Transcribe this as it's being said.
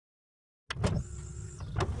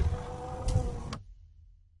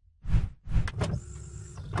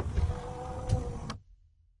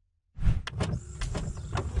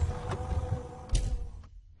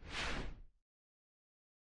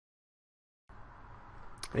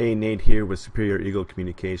Hey, Nate here with Superior Eagle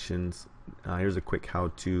Communications. Here's a quick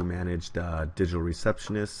how to manage the digital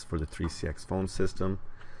receptionist for the 3CX phone system.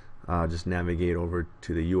 Just navigate over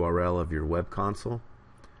to the URL of your web console,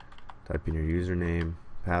 type in your username,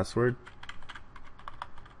 password,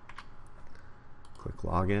 click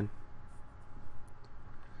login,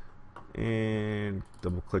 and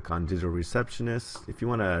double click on digital receptionist. If you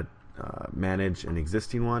want to manage an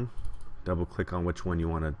existing one, double click on which one you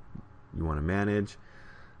want to manage.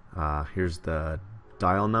 Here's the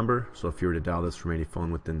dial number, so if you were to dial this from any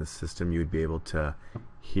phone within the system, you would be able to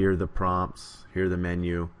hear the prompts, hear the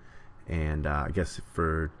menu, and I guess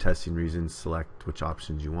for testing reasons, select which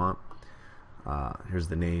options you want. Here's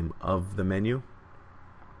the name of the menu,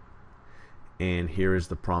 and here is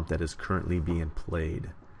the prompt that is currently being played.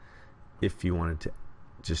 If you wanted to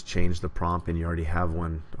just change the prompt and you already have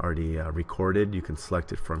one already recorded, you can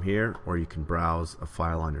select it from here, or you can browse a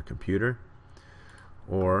file on your computer.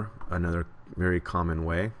 Or another very common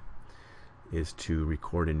way is to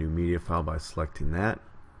record a new media file by selecting that.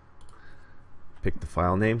 Pick the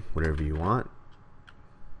file name, whatever you want.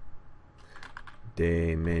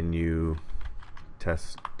 Day menu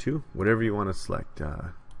test 2, whatever you want to select.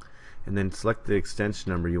 And then select the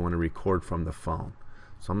extension number you want to record from the phone.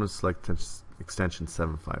 So I'm going to select extension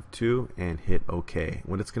 752 and hit OK.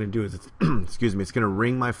 What it's going to do is, excuse me, it's going to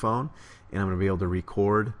ring my phone and I'm going to be able to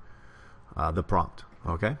record the prompt.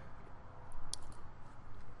 Okay.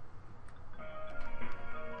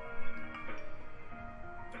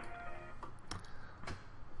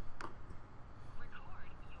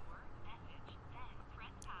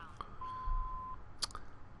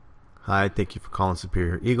 Hi, thank you for calling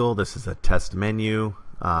Superior Eagle. This is a test menu.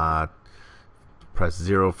 Press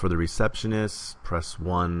 0 for the receptionist, press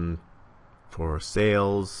 1 for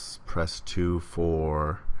sales, press 2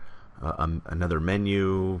 for another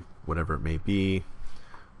menu, whatever it may be.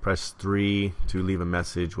 Press 3 to leave a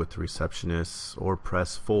message with the receptionist, or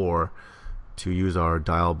press 4 to use our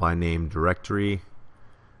dial by name directory.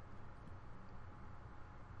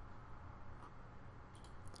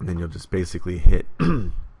 And then you'll just basically hit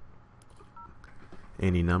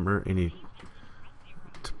any number,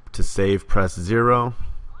 to save, press 0.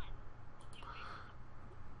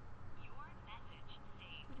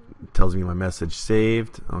 It tells me my message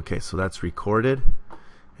saved. Okay, so that's recorded.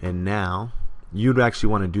 And now you'd actually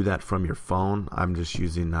want to do that from your phone. I'm just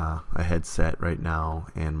using a headset right now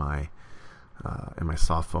and my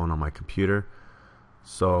soft phone on my computer.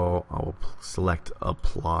 So I'll select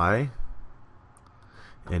apply,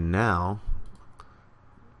 and now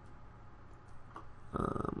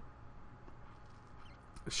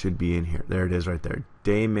it should be in here. There it is right there.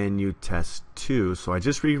 Day menu test 2. So I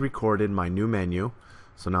just re-recorded my new menu.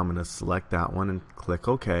 So now I'm going to select that one and click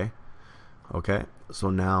OK. Okay. So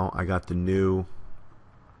now I got the new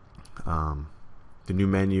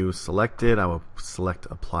menu selected. I will select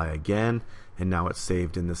apply again, and now it's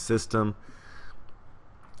saved in the system,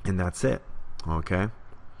 and that's it. Okay.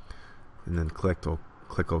 And then click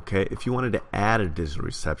OK. If you wanted to add a digital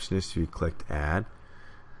receptionist, you clicked add.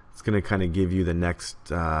 It's going to kind of give you the next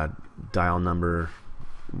dial number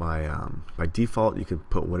by default. You can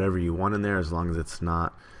put whatever you want in there as long as it's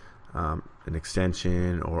not an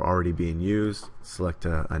extension or already being used. Select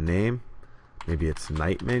a name. Maybe it's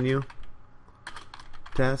night menu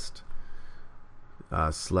test.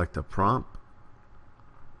 Select a prompt.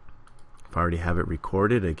 If I already have it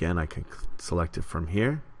recorded, again, I can select it from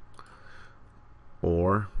here.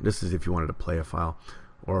 Or this is if you wanted to play a file.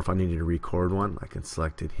 Or if I needed to record one, I can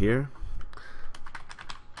select it here.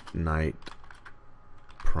 Night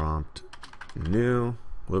prompt new.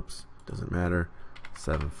 Whoops, doesn't matter.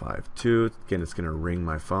 752. Again, it's going to ring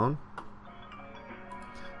my phone.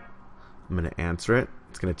 I'm going to answer it.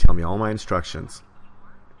 It's going to tell me all my instructions.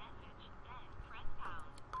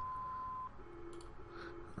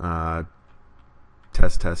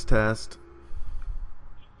 Test.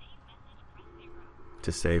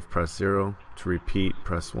 To save, press 0. To repeat,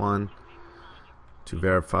 press 1. To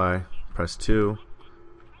verify, press 2.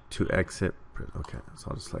 To exit, okay, so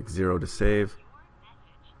I'll just select 0 to save.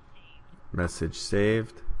 Message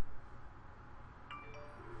saved.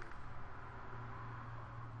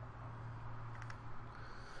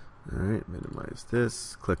 Alright, minimize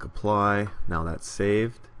this. Click apply. Now that's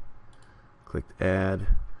saved. Click add.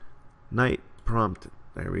 Night prompt.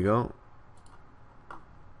 There we go.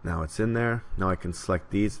 Now it's in there. Now I can select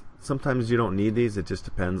these. Sometimes you don't need these. It just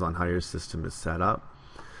depends on how your system is set up.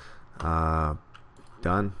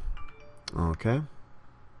 Done. Okay.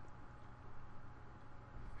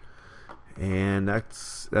 And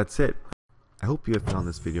that's it. I hope you have found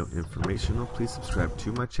this video informational. Please subscribe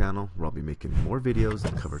to my channel where I'll be making more videos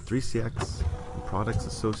that cover 3CX and products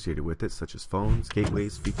associated with it, such as phones,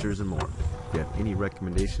 gateways, features, and more. If you have any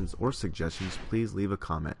recommendations or suggestions, please leave a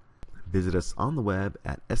comment. Visit us on the web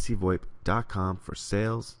at sevoip.com for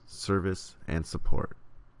sales, service, and support.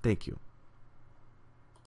 Thank you.